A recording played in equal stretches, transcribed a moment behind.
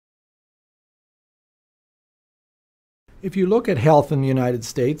If you look at health in the United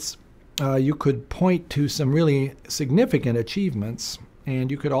States, you could point to some really significant achievements, and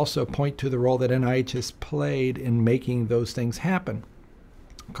you could also point to the role that NIH has played in making those things happen.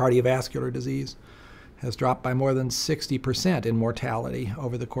 Cardiovascular disease has dropped by more than 60% in mortality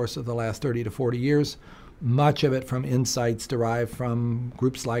over the course of the last 30 to 40 years, much of it from insights derived from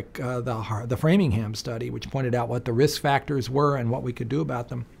groups like the Framingham study, which pointed out what the risk factors were and what we could do about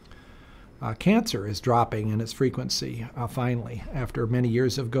them. Cancer is dropping in its frequency, finally, after many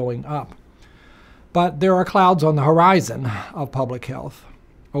years of going up. But there are clouds on the horizon of public health.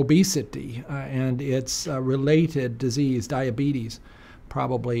 Obesity and its related disease, diabetes,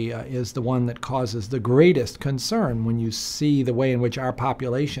 probably is the one that causes the greatest concern when you see the way in which our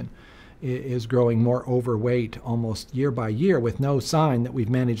population is growing more overweight almost year by year with no sign that we've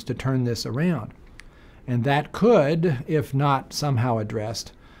managed to turn this around. And that could, if not somehow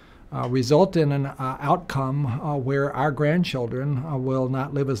addressed, result in an outcome where our grandchildren will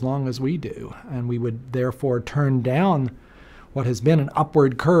not live as long as we do, and we would therefore turn down what has been an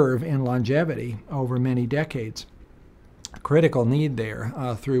upward curve in longevity over many decades. Critical need there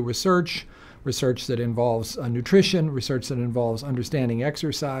through research that involves nutrition, research that involves understanding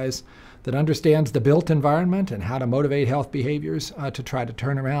exercise, that understands the built environment and how to motivate health behaviors to try to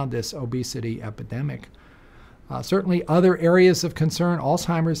turn around this obesity epidemic. Certainly other areas of concern,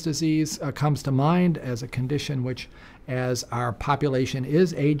 Alzheimer's disease comes to mind as a condition which, as our population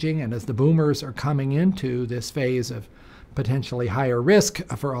is aging and as the boomers are coming into this phase of potentially higher risk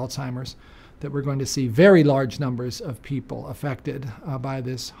for Alzheimer's, that we're going to see very large numbers of people affected by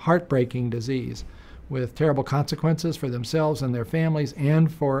this heartbreaking disease with terrible consequences for themselves and their families and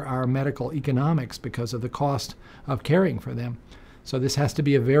for our medical economics because of the cost of caring for them. So this has to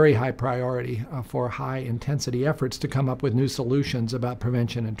be a very high priority for high-intensity efforts to come up with new solutions about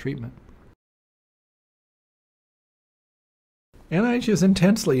prevention and treatment. NIH is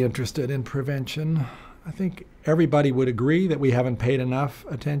intensely interested in prevention. I think everybody would agree that we haven't paid enough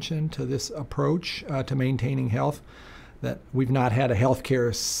attention to this approach to maintaining health, that we've not had a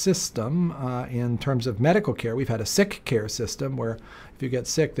healthcare system in terms of medical care. We've had a sick care system where if you get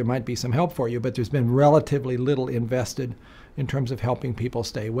sick, there might be some help for you, but there's been relatively little invested in terms of helping people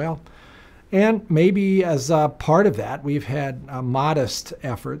stay well. And maybe as a part of that, we've had modest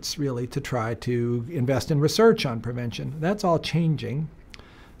efforts really to try to invest in research on prevention. That's all changing.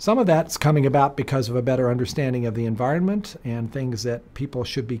 Some of that's coming about because of a better understanding of the environment and things that people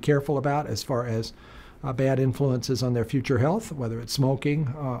should be careful about as far as bad influences on their future health, whether it's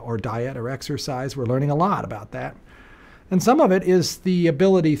smoking or diet or exercise. We're learning a lot about that. And some of it is the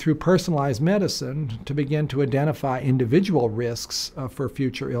ability through personalized medicine to begin to identify individual risks for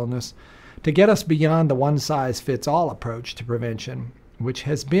future illness to get us beyond the one-size-fits-all approach to prevention, which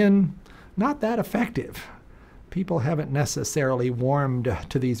has been not that effective. People haven't necessarily warmed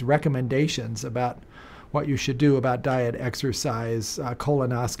to these recommendations about what you should do about diet, exercise,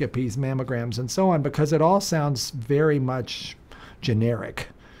 colonoscopies, mammograms, and so on, because it all sounds very much generic.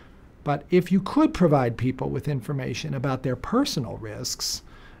 But if you could provide people with information about their personal risks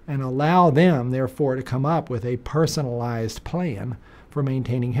and allow them, therefore, to come up with a personalized plan for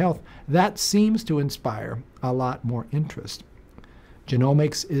maintaining health, that seems to inspire a lot more interest.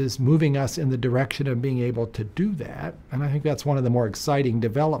 Genomics is moving us in the direction of being able to do that, and I think that's one of the more exciting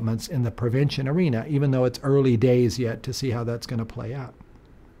developments in the prevention arena, even though it's early days yet to see how that's going to play out.